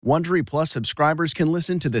Wondery Plus subscribers can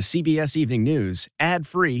listen to the CBS Evening News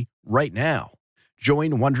ad-free right now.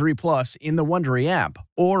 Join Wondery Plus in the Wondery app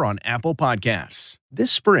or on Apple Podcasts.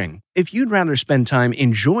 This spring, if you'd rather spend time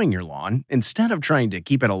enjoying your lawn instead of trying to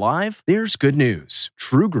keep it alive, there's good news.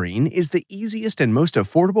 True Green is the easiest and most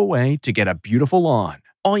affordable way to get a beautiful lawn.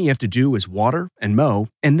 All you have to do is water and mow,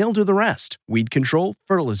 and they'll do the rest. Weed control,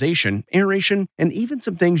 fertilization, aeration, and even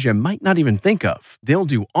some things you might not even think of. They'll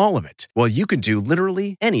do all of it, while you can do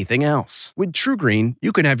literally anything else. With True Green,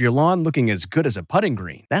 you can have your lawn looking as good as a putting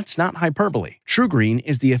green. That's not hyperbole. True Green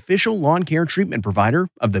is the official lawn care treatment provider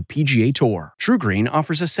of the PGA Tour. True Green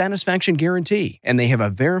offers a satisfaction guarantee, and they have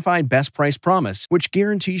a verified best price promise, which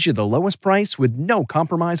guarantees you the lowest price with no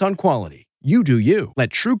compromise on quality. You do you. Let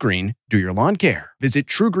True Green do your lawn care. Visit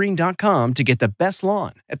truegreen.com to get the best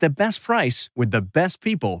lawn at the best price with the best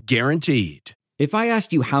people guaranteed. If I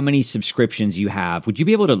asked you how many subscriptions you have, would you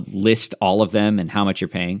be able to list all of them and how much you're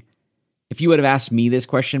paying? If you would have asked me this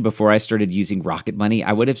question before I started using Rocket Money,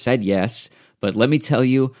 I would have said yes. But let me tell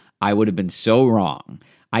you, I would have been so wrong.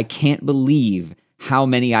 I can't believe how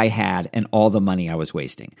many I had and all the money I was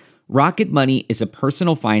wasting. Rocket Money is a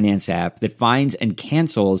personal finance app that finds and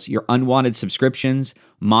cancels your unwanted subscriptions,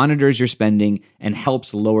 monitors your spending, and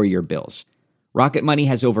helps lower your bills. Rocket Money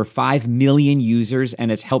has over 5 million users and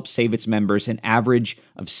has helped save its members an average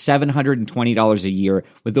of $720 a year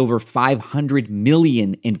with over 500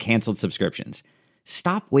 million in canceled subscriptions.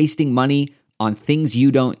 Stop wasting money on things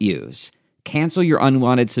you don't use. Cancel your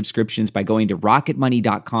unwanted subscriptions by going to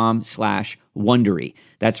rocketmoney.com/Wondery.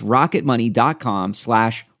 That's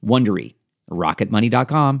rocketmoney.com/Wondery.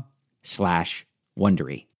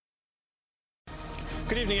 rocketmoney.com/Wondery.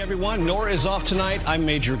 Good evening, everyone. Norah is off tonight. I'm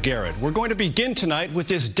Major Garrett. We're going to begin tonight with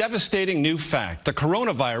this devastating new fact. The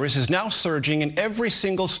coronavirus is now surging in every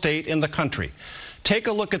single state in the country. Take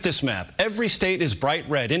a look at this map. Every state is bright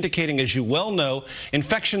red, indicating, as you well know,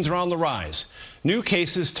 infections are on the rise. New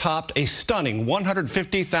cases topped a stunning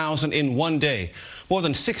 150,000 in one day. More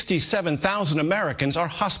than 67,000 Americans are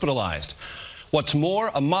hospitalized. What's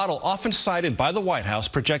more, a model often cited by the White House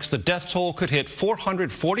projects the death toll could hit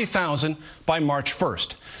 440,000 by March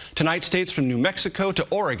 1st. Tonight, states from New Mexico to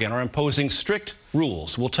Oregon are imposing strict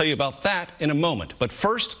rules. We'll tell you about that in a moment. But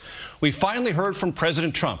first, we finally heard from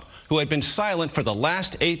President Trump, who had been silent for the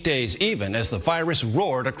last 8 days, even as the virus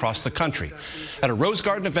roared across the country. At a Rose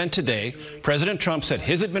Garden event today, President Trump said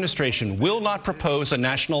his administration will not propose a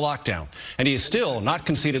national lockdown, and he has still not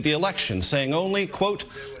conceded the election, saying only, quote,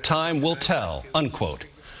 time will tell, unquote.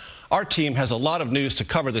 Our team has a lot of news to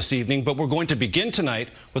cover this evening, but we're going to begin tonight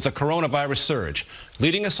with the coronavirus surge.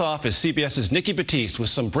 Leading us off is CBS's Nikki Batiste with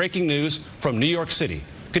some breaking news from New York City.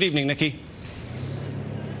 Good evening, Nikki.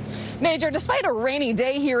 Major, despite a rainy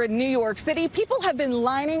day here in New York City, people have been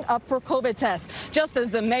lining up for COVID tests. Just as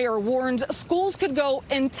the mayor warns, schools could go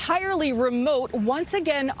entirely remote once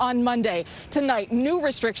again on Monday. Tonight, new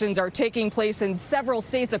restrictions are taking place in several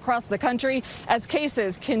states across the country as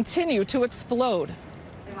cases continue to explode.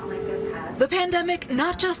 The pandemic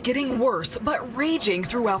not just getting worse, but raging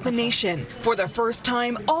throughout the nation. For the first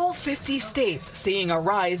time, all 50 states seeing a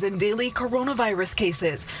rise in daily coronavirus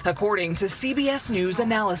cases, according to CBS News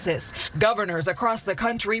analysis. Governors across the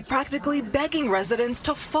country practically begging residents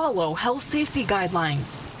to follow health safety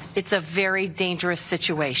guidelines. It's a very dangerous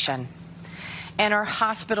situation, and our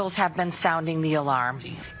hospitals have been sounding the alarm.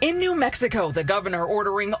 In New Mexico, the governor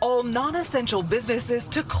ordering all non-essential businesses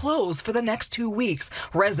to close for the next 2 weeks.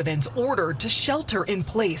 Residents ordered to shelter in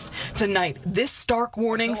place. Tonight, this stark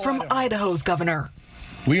warning from Idaho's governor.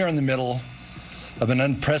 We are in the middle of an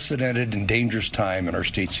unprecedented and dangerous time in our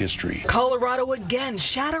state's history. Colorado again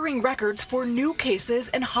shattering records for new cases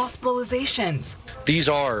and hospitalizations. These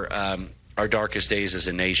are our darkest days as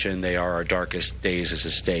a nation. They are our darkest days as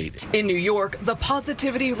a state. In New York, the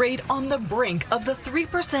positivity rate on the brink of the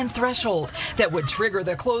 3% threshold that would trigger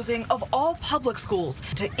the closing of all public schools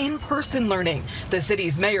to in-person learning. The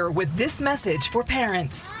city's mayor with this message for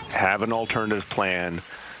parents. Have an alternative plan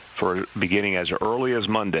for beginning as early as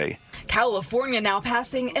Monday. California now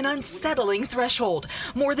passing an unsettling threshold.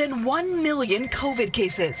 More than 1 million COVID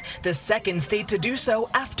cases, the second state to do so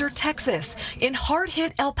after Texas. In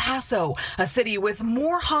hard-hit El Paso, a city with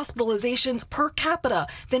more hospitalizations per capita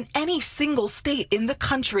than any single state in the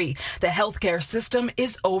country. The healthcare system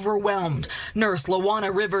is overwhelmed. Nurse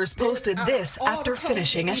Lawana Rivers posted this after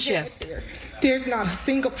finishing a shift. There's not a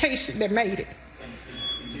single patient that made it.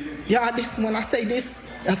 Y'all, when I say this,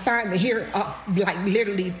 assignment here, like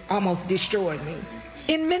literally almost destroyed me.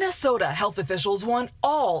 In Minnesota, health officials want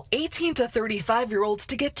all 18 to 35-year-olds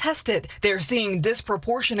to get tested. They're seeing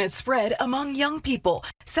disproportionate spread among young people.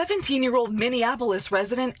 17-year-old Minneapolis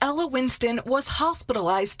resident Ella Winston was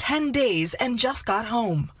hospitalized 10 days and just got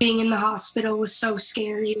home. Being in the hospital was so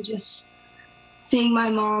scary. Just seeing my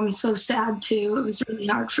mom so sad too, it was really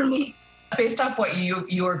hard for me. Based off what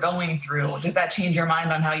you are going through, does that change your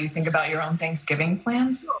mind on how you think about your own Thanksgiving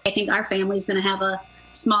plans? I think our family's going to have a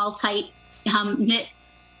small, tight, knit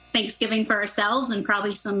Thanksgiving for ourselves and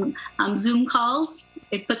probably some Zoom calls.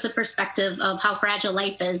 It puts a perspective of how fragile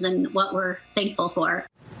life is and what we're thankful for.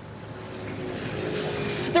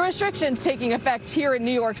 The restrictions taking effect here in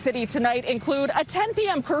New York City tonight include a 10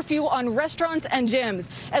 p.m. curfew on restaurants and gyms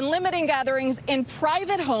and limiting gatherings in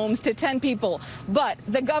private homes to 10 people. But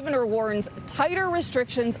the governor warns tighter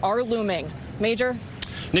restrictions are looming. Major?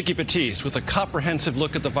 Nikki Batiste with a comprehensive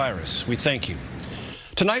look at the virus. We thank you.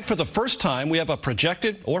 Tonight, for the first time, we have a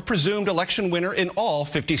projected or presumed election winner in all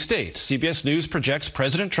 50 states. CBS News projects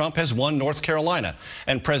President Trump has won North Carolina,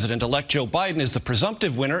 and President-elect Joe Biden is the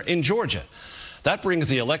presumptive winner in Georgia. That brings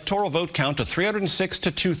the electoral vote count to 306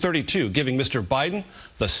 to 232, giving Mr. Biden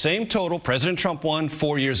the same total President Trump won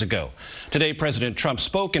 4 years ago. Today, President Trump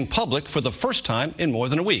spoke in public for the first time in more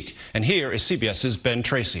than a week. And here is CBS's Ben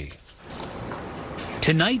Tracy.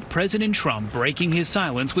 Tonight, President Trump breaking his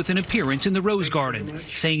silence with an appearance in the Rose Garden,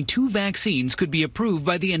 saying 2 vaccines could be approved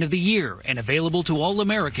by the end of the year and available to all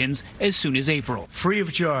Americans as soon as April. Free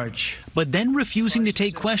of charge. But then refusing to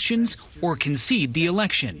take questions or concede the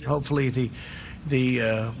election. Hopefully the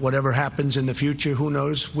whatever happens in the future, who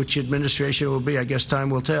knows which administration it will be. I guess time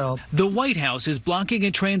will tell. The White House is blocking a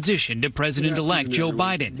transition to President-elect Joe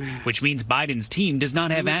Biden, which means Biden's team does not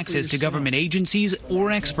have access to government agencies or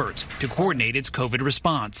experts to coordinate its COVID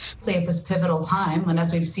response. At this pivotal time, and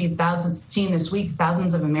as we've seen this week,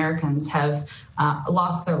 thousands of Americans have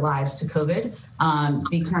lost their lives to COVID.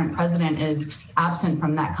 The current president is absent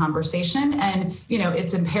from that conversation. And,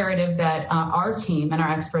 it's imperative that our team and our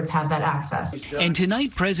experts have that access. And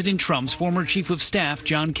tonight, President Trump's former chief of staff,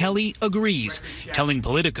 John Kelly, agrees, telling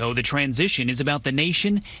Politico the transition is about the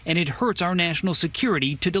nation and it hurts our national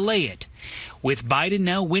security to delay it. With Biden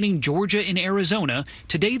now winning Georgia and Arizona,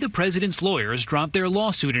 today the president's lawyers dropped their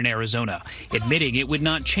lawsuit in Arizona, admitting it would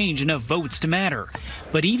not change enough votes to matter.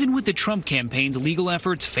 But even with the Trump campaign's legal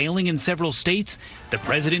efforts failing in several states, the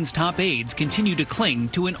president's top aides continue to cling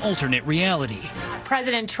to an alternate reality.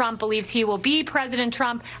 President Trump believes he will be President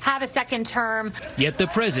Trump, have a second term. Yet the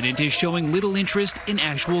president is showing little interest in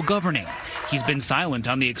actual governing. He's been silent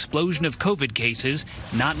on the explosion of COVID cases,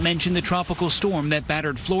 not mentioned the tropical storm that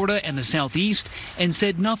battered Florida and the Southeast, and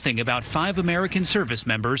said nothing about 5 American service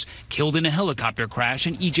members killed in a helicopter crash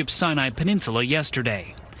in Egypt's Sinai Peninsula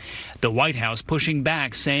yesterday. The White House pushing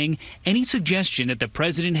back, saying any suggestion that the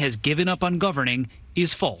president has given up on governing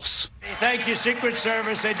is false. Thank you, Secret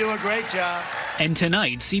Service. They do a great job. And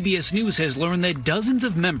tonight, CBS News has learned that dozens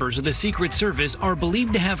of members of the Secret Service are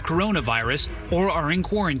believed to have coronavirus or are in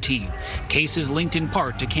quarantine. Cases linked in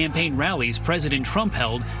part to campaign rallies President Trump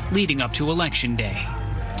held leading up to Election Day.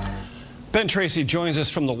 Ben Tracy joins us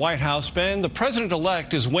from the White House. Ben, the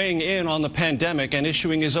president-elect is weighing in on the pandemic and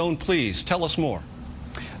issuing his own pleas. Tell us more.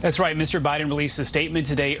 That's right. Mr. Biden released a statement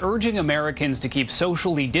today urging Americans to keep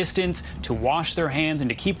socially distanced, to wash their hands, and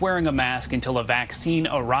to keep wearing a mask until a vaccine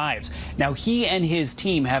arrives. Now, he and his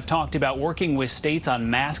team have talked about working with states on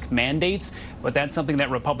mask mandates, but that's something that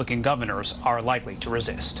Republican governors are likely to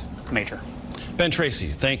resist. Major. Ben Tracy,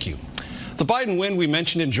 thank you. The Biden win we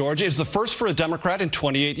mentioned in Georgia is the first for a Democrat in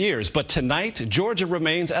 28 years. But tonight, Georgia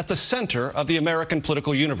remains at the center of the American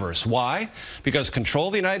political universe. Why? Because control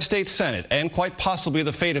of the United States Senate and quite possibly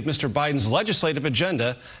the fate of Mr. Biden's legislative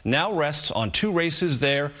agenda now rests on 2 races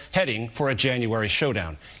there heading for a January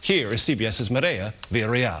showdown. Here is CBS's Maria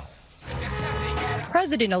Villarreal.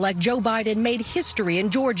 President-elect Joe Biden made history in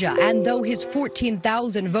Georgia, and though his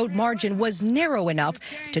 14,000 vote margin was narrow enough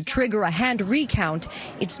to trigger a hand recount,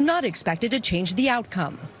 it's not expected to change the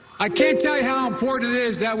outcome. I can't tell you how important it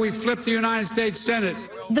is that we flip the United States Senate.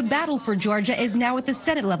 The battle for Georgia is now at the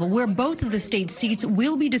Senate level, where both of the state seats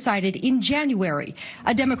will be decided in January.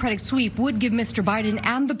 A Democratic sweep would give Mr. Biden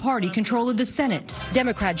and the party control of the Senate.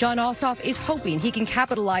 Democrat Jon Ossoff is hoping he can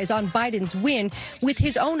capitalize on Biden's win with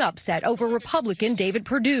his own upset over Republican David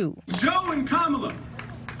Perdue. Joe and Kamala,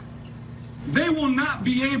 they will not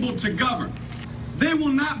be able to govern. They will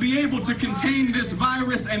not be able to contain this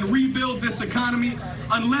virus and rebuild this economy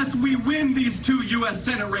unless we win these 2 U.S.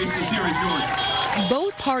 Senate races here in Georgia.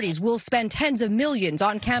 Both parties will spend tens of millions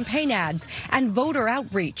on campaign ads and voter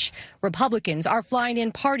outreach. Republicans are flying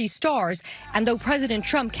in party stars, and though President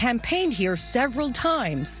Trump campaigned here several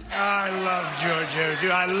times. I love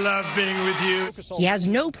Georgia. I love being with you. He has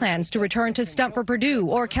no plans to return to stump for Perdue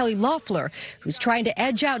or Kelly Loeffler, who's trying to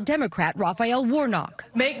edge out Democrat Raphael Warnock.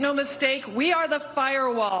 Make no mistake, we are the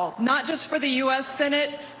firewall, not just for the U.S.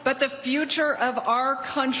 Senate, but the future of our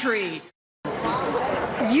country.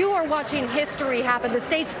 You are watching history happen, the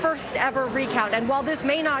state's first ever recount. And while this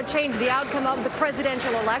may not change the outcome of the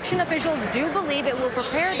presidential election, officials do believe it will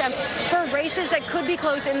prepare them for races that could be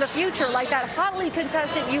close in the future, like that hotly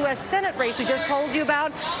contested U.S. Senate race we just told you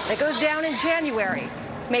about that goes down in January.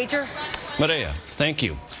 Major? Medea, thank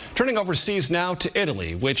you. Turning overseas now to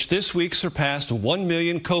Italy, which this week surpassed 1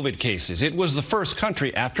 million COVID cases. It was the first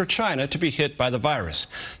country after China to be hit by the virus.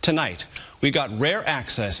 Tonight, we got rare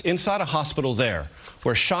access inside a hospital there,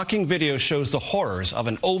 where shocking video shows the horrors of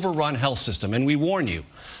an overrun health system. And we warn you,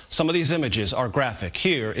 some of these images are graphic.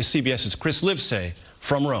 Here is CBS's Chris Livesay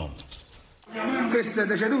from Rome.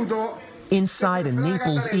 Inside a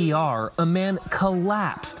Naples ER, a man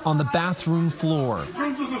collapsed on the bathroom floor.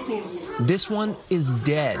 This one is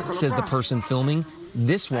dead, says the person filming.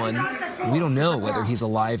 This one, we don't know whether he's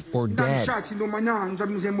alive or dead.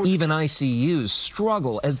 Even ICUs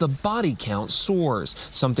struggle as the body count soars,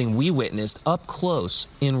 something we witnessed up close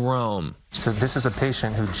in Rome. So this is a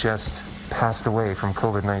patient who just passed away from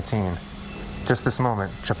COVID-19. Just this moment,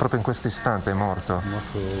 cioè proprio in questo istante è morto.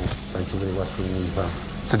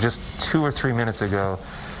 So just 2 or 3 minutes ago,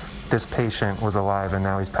 this patient was alive and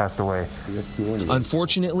now he's passed away.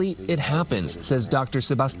 Unfortunately, it happens, says Dr.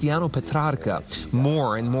 Sebastiano Petrarca,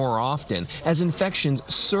 more and more often as infections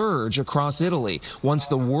surge across Italy, once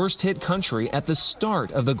the worst hit country at the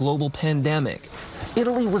start of the global pandemic.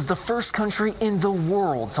 Italy was the first country in the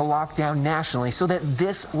world to lock down nationally so that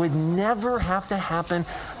this would never have to happen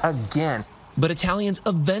again. But Italians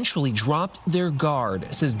eventually dropped their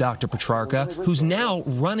guard, says Dr. Petrarca, who's now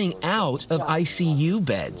running out of ICU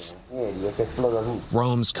beds.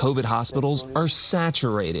 Rome's COVID hospitals are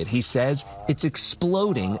saturated, he says. It's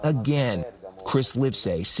exploding again. Chris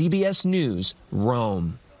Livesay, CBS News,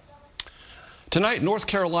 Rome. Tonight, North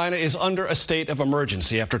Carolina is under a state of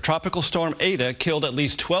emergency after Tropical Storm Eta killed at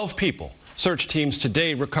least 12 people. Search teams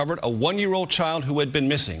today recovered a 1-year-old child who had been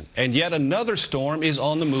missing, and yet another storm is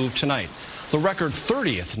on the move tonight. The record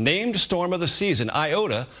 30th named storm of the season,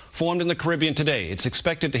 Iota, formed in the Caribbean today. It's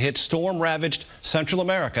expected to hit storm-ravaged Central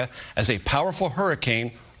America as a powerful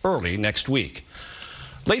hurricane early next week.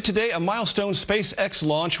 Late today, a milestone SpaceX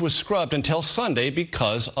launch was scrubbed until Sunday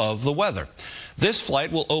because of the weather. This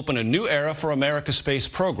flight will open a new era for America's space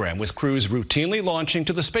program, with crews routinely launching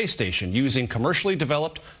to the space station using commercially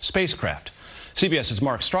developed spacecraft. CBS's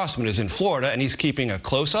Mark Strassman is in Florida, and he's keeping a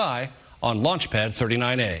close eye on Launchpad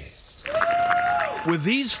 39A. With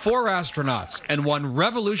these 4 astronauts and one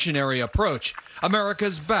revolutionary approach,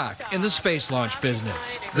 America's back in the space launch business.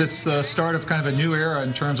 It's the start of kind of a new era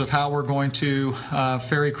in terms of how we're going to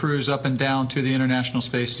ferry crews up and down to the International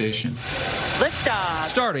Space Station. Liftoff.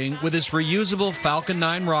 Starting with this reusable Falcon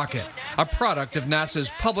 9 rocket, a product of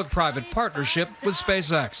NASA's public-private partnership with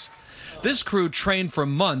SpaceX. This crew trained for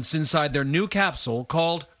months inside their new capsule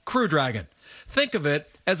called Crew Dragon. Think of it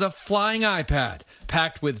as a flying iPad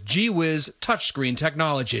packed with gee-whiz touchscreen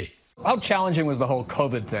technology. How challenging was the whole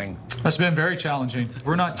COVID thing? That's been very challenging.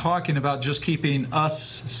 We're not talking about just keeping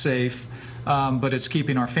us safe, but it's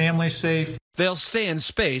keeping our families safe. They'll stay in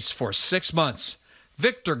space for 6 months.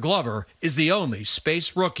 Victor Glover is the only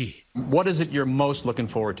space rookie. What is it you're most looking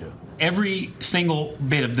forward to? Every single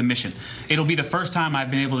bit of the mission. It'll be the first time I've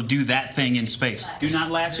been able to do that thing in space. Do not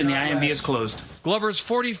latch and the IMV is closed. Glover's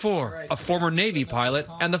 44, a former Navy pilot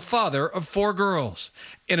and the father of 4 girls.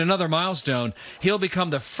 In another milestone, he'll become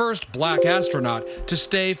the first black astronaut to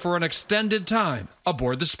stay for an extended time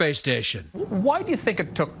aboard the space station. Why do you think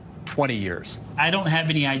it took 20 years? I don't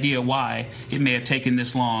have any idea why it may have taken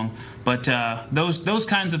this long, but those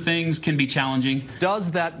kinds of things can be challenging.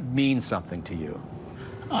 Does that mean something to you?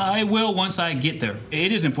 I will once I get there.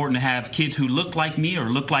 It is important to have kids who look like me or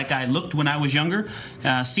look like I looked when I was younger,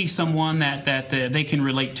 see someone that they can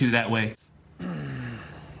relate to that way.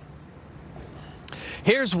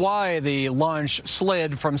 Here's why the launch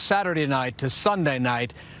slid from Saturday night to Sunday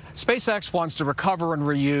night. SpaceX wants to recover and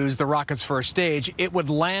reuse the rocket's first stage. It would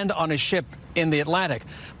land on a ship in the Atlantic.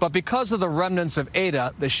 But because of the remnants of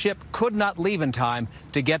Eta, the ship could not leave in time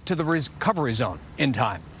to get to the recovery zone in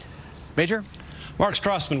time. Major? Mark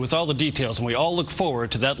Strassman with all the details, and we all look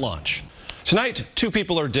forward to that launch. Tonight, 2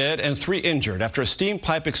 people are dead and 3 injured after a steam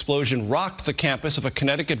pipe explosion rocked the campus of a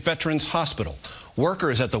Connecticut Veterans Hospital.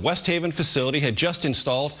 Workers at the West Haven facility had just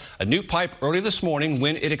installed a new pipe early this morning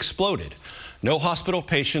when it exploded. No hospital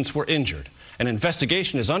patients were injured. An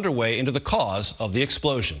investigation is underway into the cause of the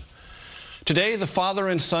explosion. Today, the father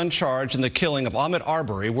and son charged in the killing of Ahmaud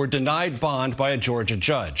Arbery were denied bond by a Georgia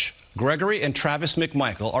judge. Gregory and Travis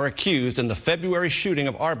McMichael are accused in the February shooting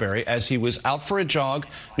of Arbery as he was out for a jog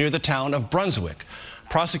near the town of Brunswick.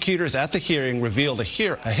 Prosecutors at the hearing revealed a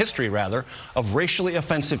history of racially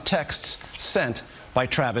offensive texts sent by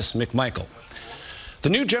Travis McMichael. The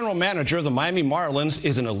new general manager of the Miami Marlins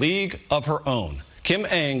is in a league of her own. Kim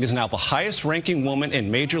Ng is now the highest-ranking woman in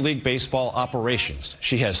Major League Baseball operations.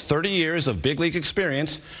 She has 30 years of big league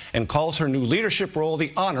experience and calls her new leadership role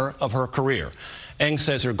the honor of her career. Ng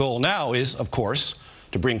says her goal now is, of course,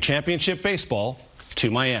 to bring championship baseball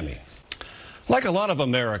to Miami. Like a lot of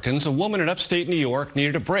Americans, a woman in upstate New York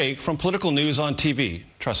needed a break from political news on TV.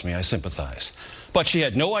 Trust me, I sympathize. But she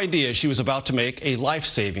had no idea she was about to make a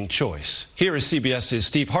life-saving choice. Here is CBS's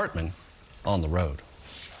Steve Hartman on the road.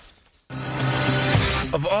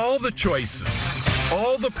 Of all the choices,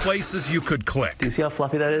 all the places you could click. Do you see how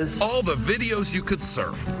fluffy that is? All the videos you could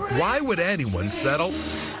surf. Why would anyone settle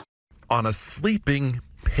on a sleeping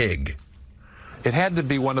pig? It had to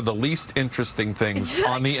be one of the least interesting things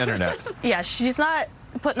on the internet. Yeah, she's not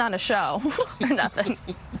putting on a show or nothing.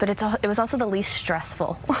 But it was also the least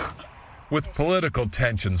stressful. With political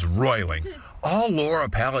tensions roiling, all Laura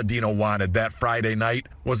Palladino wanted that Friday night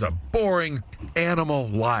was a boring animal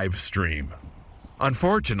live stream.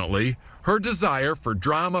 Unfortunately, her desire for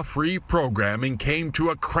drama-free programming came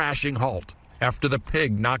to a crashing halt after the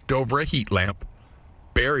pig knocked over a heat lamp,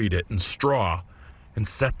 buried it in straw, and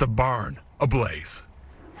set the barn ablaze.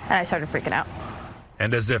 And I started freaking out.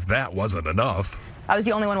 And as if that wasn't enough, I was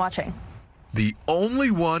the only one watching. The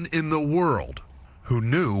only one in the world who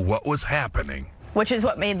knew what was happening. Which is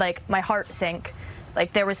what made, my heart sink.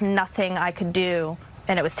 There was nothing I could do,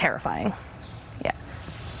 and it was terrifying. Yeah.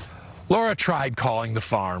 Laura tried calling the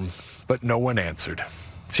farm, but no one answered.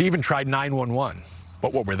 She even tried 911,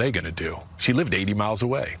 but what were they going to do? She lived 80 miles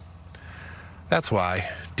away. That's why,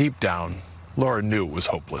 deep down, Laura knew it was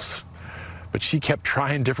hopeless. But she kept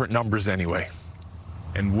trying different numbers anyway.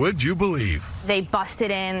 And would you believe? They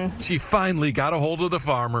busted in. She finally got a hold of the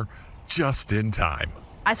farmer just in time.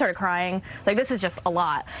 I started crying. This is just a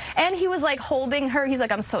lot. And he was holding her. He's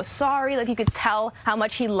I'm so sorry. You could tell how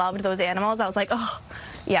much he loved those animals. I was oh,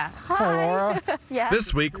 yeah. Hi, Laura. Yeah.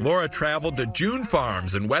 This week, Laura traveled to June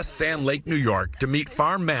Farms in West Sand Lake, New York to meet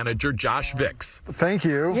farm manager Josh Vicks. Thank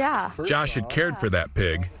you. Yeah. Josh had cared for that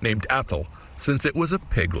pig, named Ethel, since it was a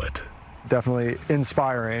piglet. Definitely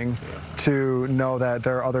inspiring to know that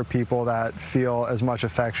there are other people that feel as much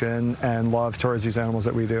affection and love towards these animals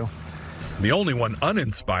that we do. The only one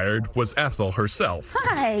uninspired was Ethel herself.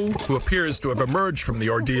 Hi. Who appears to have emerged from the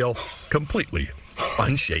ordeal completely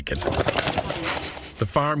unshaken. The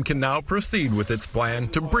farm can now proceed with its plan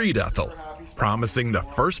to breed Ethel, promising the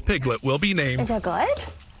first piglet will be named... Is that good?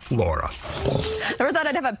 Laura. Never thought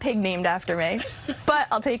I'd have a pig named after me, but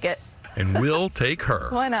I'll take it. And we'll take her.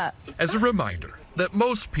 Why not? As a reminder that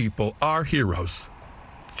most people are heroes,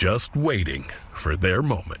 just waiting for their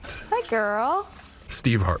moment. Hi, girl.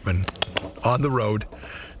 Steve Hartman, on the road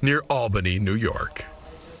near Albany, New York.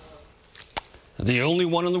 The only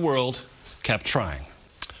one in the world kept trying.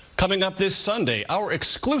 Coming up this Sunday, our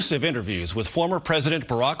exclusive interviews with former President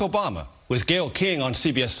Barack Obama, with Gayle King on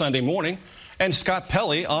CBS Sunday Morning and Scott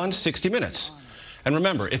Pelley on 60 Minutes. And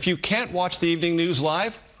remember, if you can't watch the evening news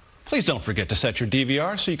live, please don't forget to set your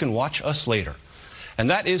DVR so you can watch us later. And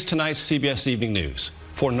that is tonight's CBS Evening News.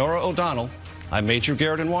 For Norah O'Donnell, I'm Major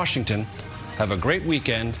Garrett in Washington. Have a great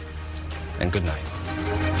weekend and good night.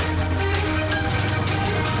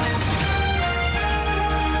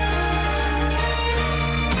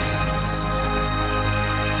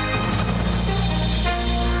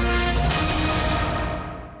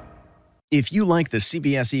 If you like the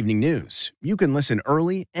CBS Evening News, you can listen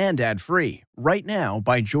early and ad-free right now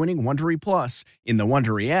by joining Wondery Plus in the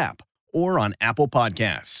Wondery app or on Apple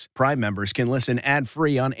Podcasts. Prime members can listen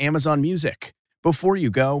ad-free on Amazon Music. Before you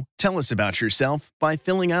go, tell us about yourself by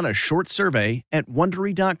filling out a short survey at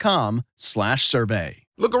Wondery.com/survey.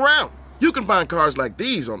 Look around. You can find cars like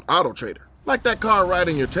these on AutoTrader, like that car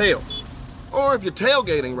riding your tail. Or if you're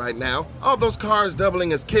tailgating right now, all those cars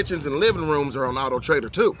doubling as kitchens and living rooms are on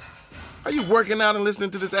AutoTrader too. Are you working out and listening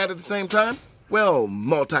to this ad at the same time? Well,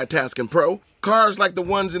 multitasking pro, cars like the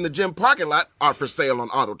ones in the gym parking lot are for sale on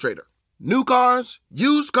AutoTrader. New cars,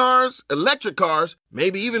 used cars, electric cars,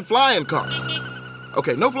 maybe even flying cars.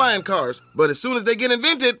 Okay, no flying cars, but as soon as they get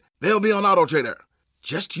invented, they'll be on AutoTrader.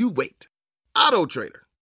 Just you wait. AutoTrader.